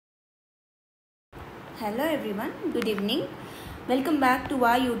Hello everyone, good evening. Welcome back to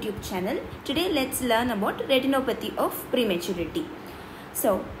our YouTube channel. Today let's learn about retinopathy of prematurity.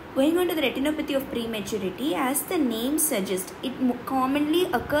 So, going on to the retinopathy of prematurity, as the name suggests, it commonly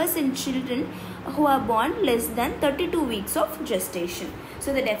occurs in children who are born less than 32 weeks of gestation.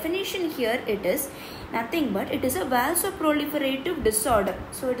 So, the definition here it is nothing but it is a vasoproliferative disorder.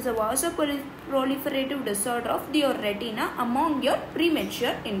 So, it is a vasoproliferative disorder of your retina among your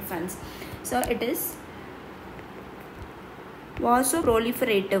premature infants. So, it is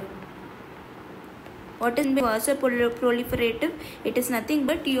vasoproliferative. What is vasoproliferative? It is nothing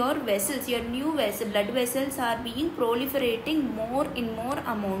but your vessels, your new vessel, blood vessels are being proliferating more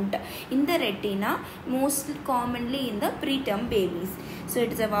amount in the retina, most commonly in the preterm babies. So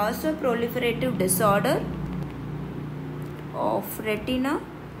it is a vasoproliferative disorder of retina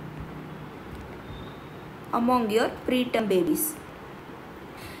among your preterm babies.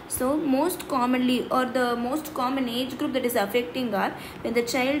 So most commonly, or the most common age group that is affecting are when the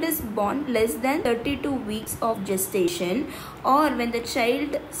child is born less than 32 weeks of gestation, or when the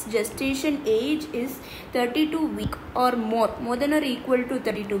child's gestation age is 32 weeks or more than or equal to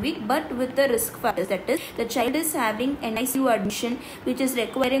 32 weeks, but with the risk factors, that is the child is having an ICU admission which is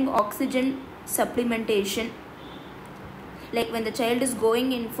requiring oxygen supplementation, like when the child is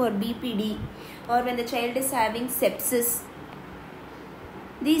going in for BPD, or when the child is having sepsis.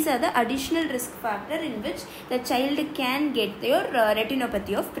 These are the additional risk factor in which the child can get your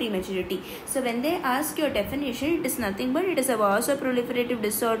retinopathy of prematurity. So when they ask your definition, it is nothing but it is a vasoproliferative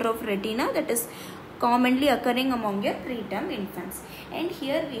disorder of retina that is commonly occurring among your preterm infants. And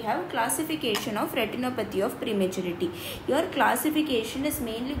here we have classification of retinopathy of prematurity. Your classification is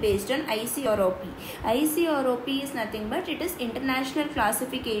mainly based on ICROP. ICROP is nothing but it is International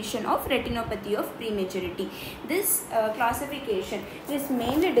Classification of Retinopathy of Prematurity. This classification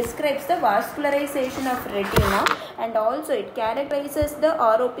mainly describes the vascularization of retina, and also it characterizes the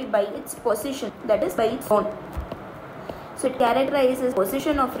ROP by its position, that is by its zone. So it characterizes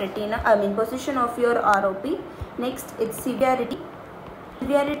position of retina, position of your ROP. Next, its severity.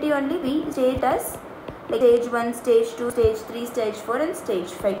 Severity only we state as like stage 1, stage 2, stage 3, stage 4 and stage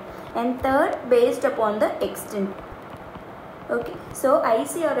 5. And third, based upon the extent. Okay, so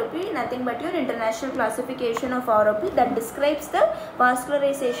ICROP nothing but your International Classification of ROP that describes the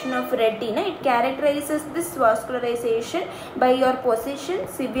vascularization of retina. It characterizes this vascularization by your position,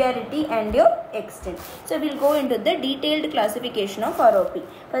 severity and your extent. So we will go into the detailed classification of ROP.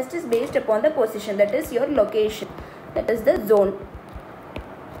 First is based upon the position, that is your location, that is the zone.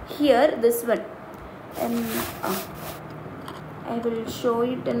 Here this one, I will show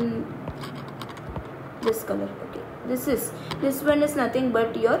it in this color. Okay, this one is nothing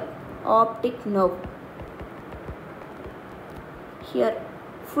but your optic nerve. Here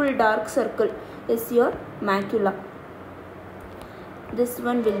full dark circle is your macula. This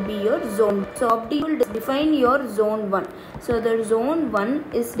one will be your zone. So optic will define your zone 1. So the zone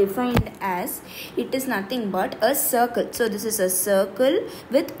 1 is defined as, it is nothing but a circle. So this is a circle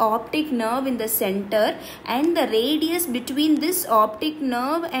with optic nerve in the center and the radius between this optic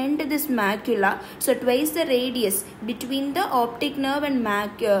nerve and this macula. So twice the radius between the optic nerve and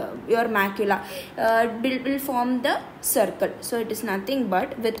your macula will form the circle. So it is nothing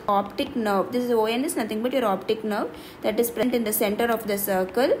but with optic nerve. This is ON is nothing but your optic nerve that is present in the center of the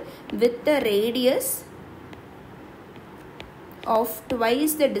circle with the radius of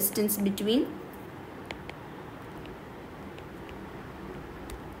twice the distance between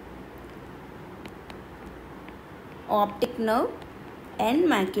optic nerve and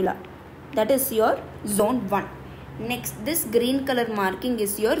macula. That is your zone 1. Next, this green color marking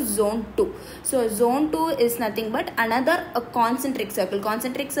is your zone 2. So zone 2 is nothing but another concentric circle.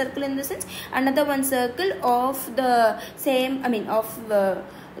 Concentric circle in the sense another one circle of the same,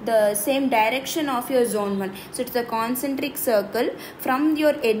 the same direction of your zone 1. So it's a concentric circle from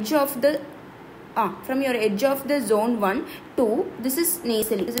your edge of the zone 1 to, this is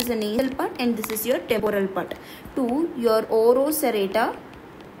nasal. This is the nasal part and this is your temporal part, to your oro serrata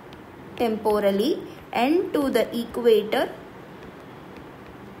temporally and to the equator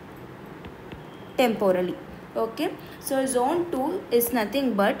temporally. Okay, so zone 2 is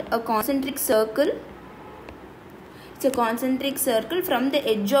nothing but a concentric circle. It's a concentric circle from the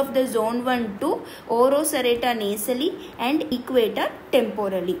edge of the zone 1 to oro serrata nasally and equator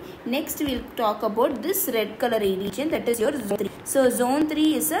temporally. Next we will talk about this red color region, that is your zone 3. So zone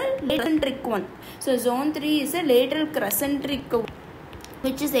 3 is a lateral crescentric one. So zone 3 is a lateral crescentric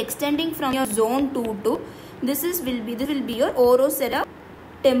which is extending from your zone 2 to this will be your oro serrata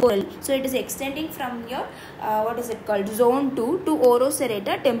temporally. So it is extending from your what is it called, zone 2 to oro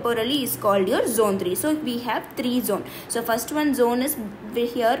serrata temporally is called your zone 3. So we have 3 zones. So first one zone is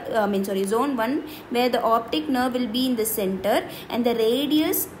here, zone 1, where the optic nerve will be in the center, and the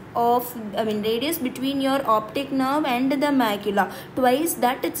radius between your optic nerve and the macula, twice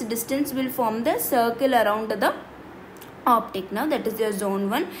that its distance will form the circle around the optic nerve. That is your zone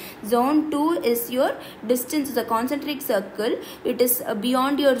 1. Zone 2 is your distance, the concentric circle. It is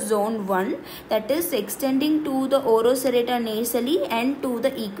beyond your zone 1, that is extending to the oro serrata nasally and to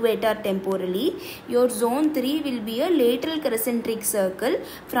the equator temporally. Your zone 3 will be a lateral concentric circle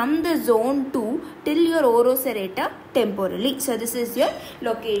from the zone 2 till your oro serrata temporally. So this is your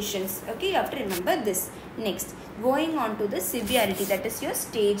locations. Okay, you have to remember this. Next, going on to the severity, that is your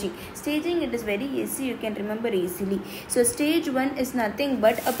staging. Staging, it is very easy, you can remember easily. So stage 1 is nothing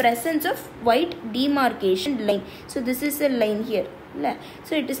but a presence of white demarcation line. So this is a line here.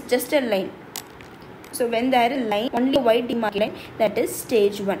 So it is just a line. So when there is a line, only a white demarcation line, that is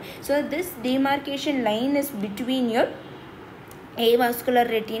stage 1. So this demarcation line is between your avascular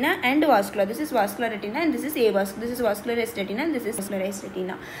retina and vascular. This is vascular retina and this is avascular. This is vascularized retina and this is vascularized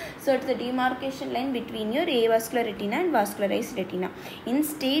retina. So it's the demarcation line between your avascular retina and vascularized retina. In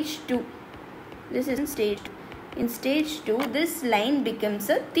stage 2, this is in stage 2. In stage 2, this line becomes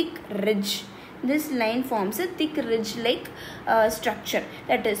a thick ridge. This line forms a thick ridge-like structure.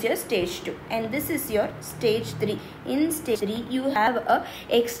 That is your stage 2. And this is your stage 3. In stage 3, you have a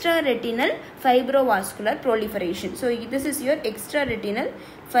extraretinal fibrovascular proliferation. So this is your extraretinal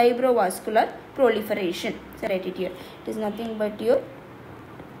fibrovascular proliferation. So write it here. It is nothing but your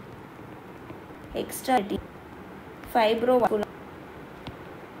extraretinal fibrovascular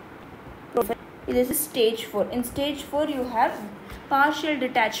proliferation. This is stage 4. In stage 4, you have partial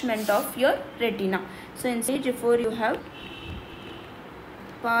detachment of your retina. So in stage 4, you have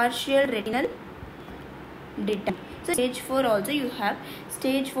partial retinal detachment. So stage 4 also you have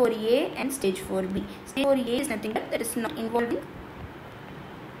stage 4A and stage 4B. Stage 4A is nothing but that is not involving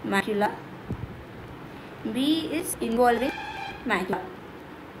macula. B is involving macula.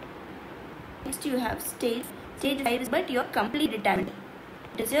 Next you have stage 5 is but your complete detachment.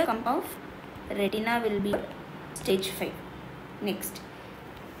 It is your compound of retina will be stage 5. Next,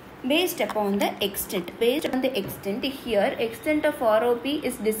 based upon the extent. Based on the extent, here extent of ROP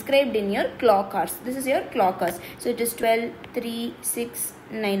is described in your clock hours. This is your clock hours. So it is 12, 3, 6,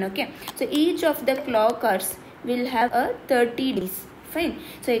 9. Okay. So each of the clock hours will have a 30 days. Fine.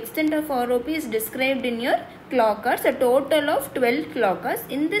 So extent of ROP is described in your clock hours. A total of 12 clock hours.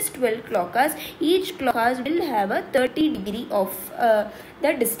 In this 12 clock hours, each clock hours will have a 30 degree of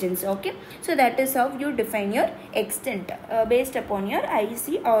the distance. Okay. So that is how you define your extent based upon your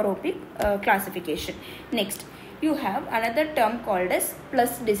IC ROP classification. Next, you have another term called as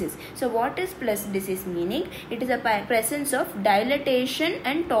plus disease. So what is plus disease meaning? It is a presence of dilatation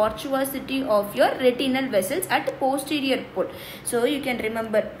and tortuosity of your retinal vessels at posterior pole. So you can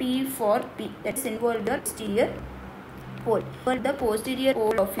remember P for P, that is involved your posterior pole. For the posterior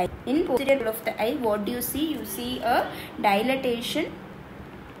pole of eye. In posterior pole of the eye, what do you see? You see a dilatation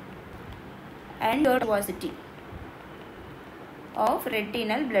and tortuosity of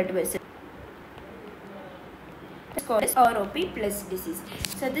retinal blood vessels. It's called as ROP plus disease.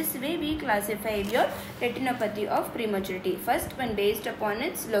 So this way we classify your retinopathy of prematurity. First one based upon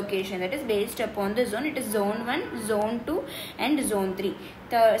its location, that is based upon the zone. It is zone 1, zone 2 and zone 3.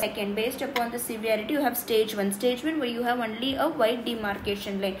 The second, based upon the severity, you have stage 1. Stage 1 where you have only a white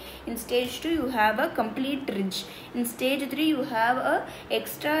demarcation line. In stage 2 you have a complete ridge. In stage 3 you have a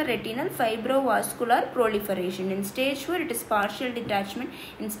extraretinal fibrovascular proliferation. In stage 4 it is partial detachment.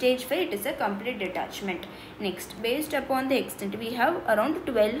 In stage 5 it is a complete detachment. Next, based upon the extent, we have around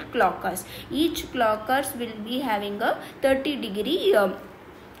 12 clock hours. Each clock hours will be having a 30 degree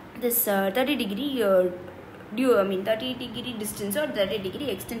 30 degree distance or 30 degree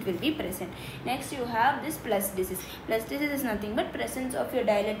extent will be present. Next, you have this plus disease. Plus disease is nothing but presence of your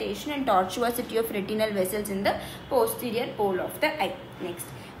dilatation and tortuosity of retinal vessels in the posterior pole of the eye. Next,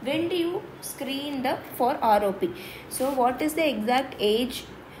 when do you screen for ROP? So what is the exact age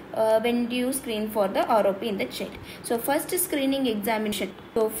when do you screen for the ROP in the child? So first screening examination.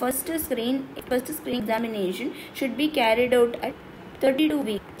 So first screen examination should be carried out at 32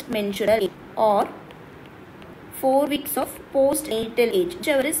 weeks menstrual age or 4 weeks of postnatal age,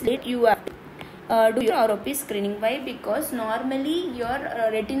 whichever is late you have. do your ROP screening. Why? Because normally your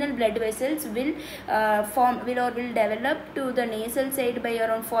retinal blood vessels will develop to the nasal side by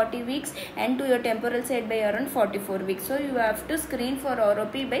around 40 weeks and to your temporal side by around 44 weeks. So you have to screen for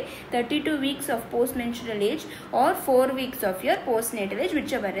ROP by 32 weeks of postmenstrual age or 4 weeks of your postnatal age,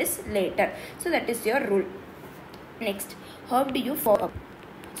 whichever is later. So that is your rule. Next, how do you follow up?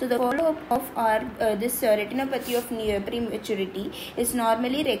 So the follow-up of our this retinopathy of prematurity is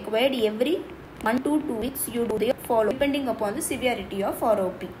normally required every 1 to 2 weeks. You do the follow depending upon the severity of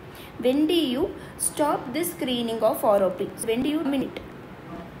ROP. When do you stop the screening of ROP? So when do you terminate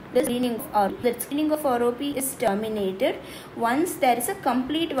the screening of ROP? The screening of ROP is terminated once there is a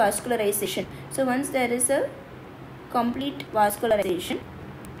complete vascularization. So once there is a complete vascularization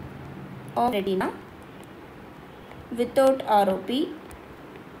of retina without ROP,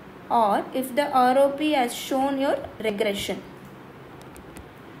 or if the ROP has shown your regression,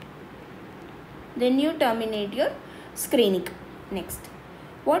 then you terminate your screening. Next,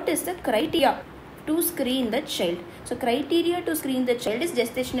 what is the criteria to screen the child? So criteria to screen the child is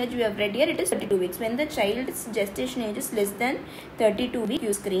gestation age. We have read here, it is 32 weeks. When the child's gestation age is less than 32 weeks,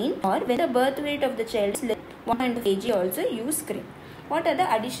 you screen, or when the birth weight of the child is less than 100 kg, also you screen. What are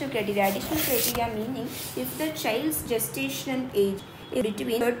the additional criteria? Additional criteria meaning if the child's gestational age is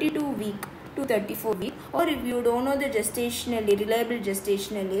between 32 weeks to 34 weeks, or if you don't know the reliable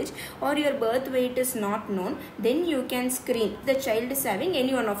gestational age, or your birth weight is not known, then you can screen. The child is having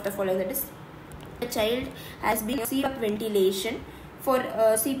any one of the following, that is, the child has been CPAP ventilation for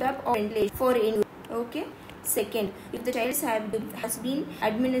CPAP or ventilation for any. Okay. Second, if the child has been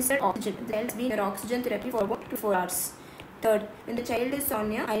administered oxygen, the child has been under oxygen therapy for about 4 hours. Third, when the child is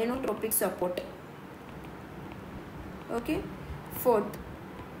on a inotropic support. Okay. Fourth,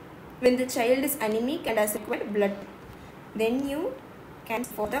 when the child is anemic and has required blood, then you can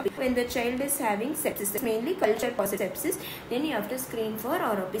for the when the child is having sepsis, mainly culture positive sepsis, then you have to screen for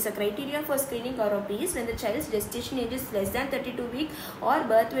ROP. So criteria for screening ROP is when the child's gestation age is less than 32 weeks or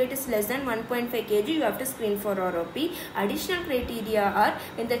birth weight is less than 1.5 kg, you have to screen for ROP. Additional criteria are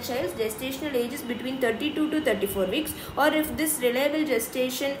when the child's gestational age is between 32 to 34 weeks, or if this reliable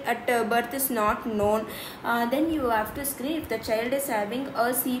gestation at birth is not known, then you have to screen if the child is having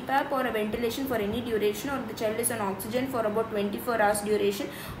a CPAP or a ventilation for any duration, or the child is on oxygen for about 24 hours duration,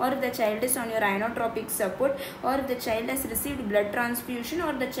 or if the child is on your inotropic support, or if the child has received blood transfusion,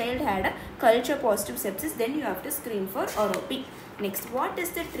 or the child had a culture positive sepsis, then you have to screen for ROP. Next, what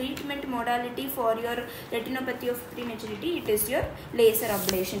is the treatment modality for your retinopathy of prematurity? It is your laser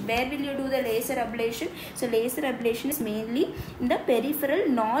ablation. Where will you do the laser ablation? So laser ablation is mainly in the peripheral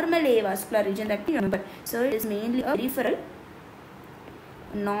normal avascular region, that you remember. So it is mainly a peripheral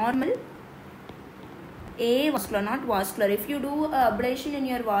normal avascular, not vascular. If you do ablation in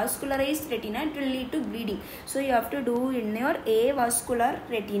your vascularized retina, it will lead to bleeding. So you have to do in your avascular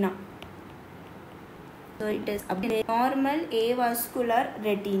retina. So it is normal avascular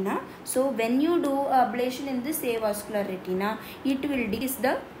retina. So when you do ablation in this avascular retina, it will decrease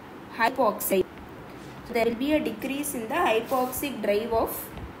the hypoxia. So there will be a decrease in the hypoxic drive of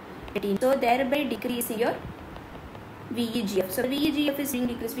retina. So thereby decreasing your VEGF. So VEGF is being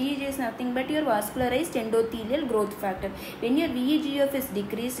decreased. VEGF is nothing but your vascularized endothelial growth factor. When your VEGF is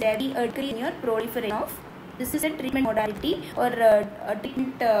decreased, there will be a decrease in your proliferation of. This is a treatment modality or a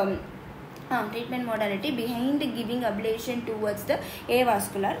treatment modality behind giving ablation towards the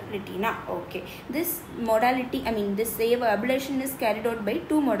avascular retina. Okay, this modality, this ablation is carried out by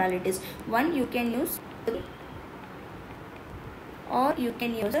two modalities. One, you can use, or you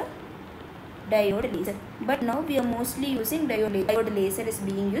can use a diode laser, but now we are mostly using diode laser is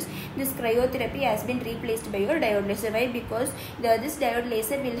being used. This cryotherapy has been replaced by your diode laser. Why? Because this diode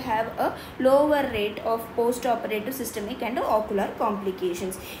laser will have a lower rate of post-operative systemic and ocular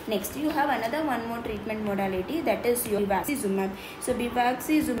complications. Next, you have another one more treatment modality, that is your bevacizumab. So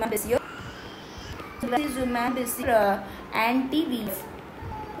bevacizumab is your anti-VEGF.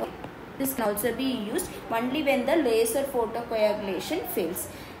 This can also be used only when the laser photocoagulation fails.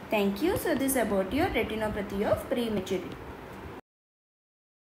 Thank you. So this is about your retinopathy of prematurity.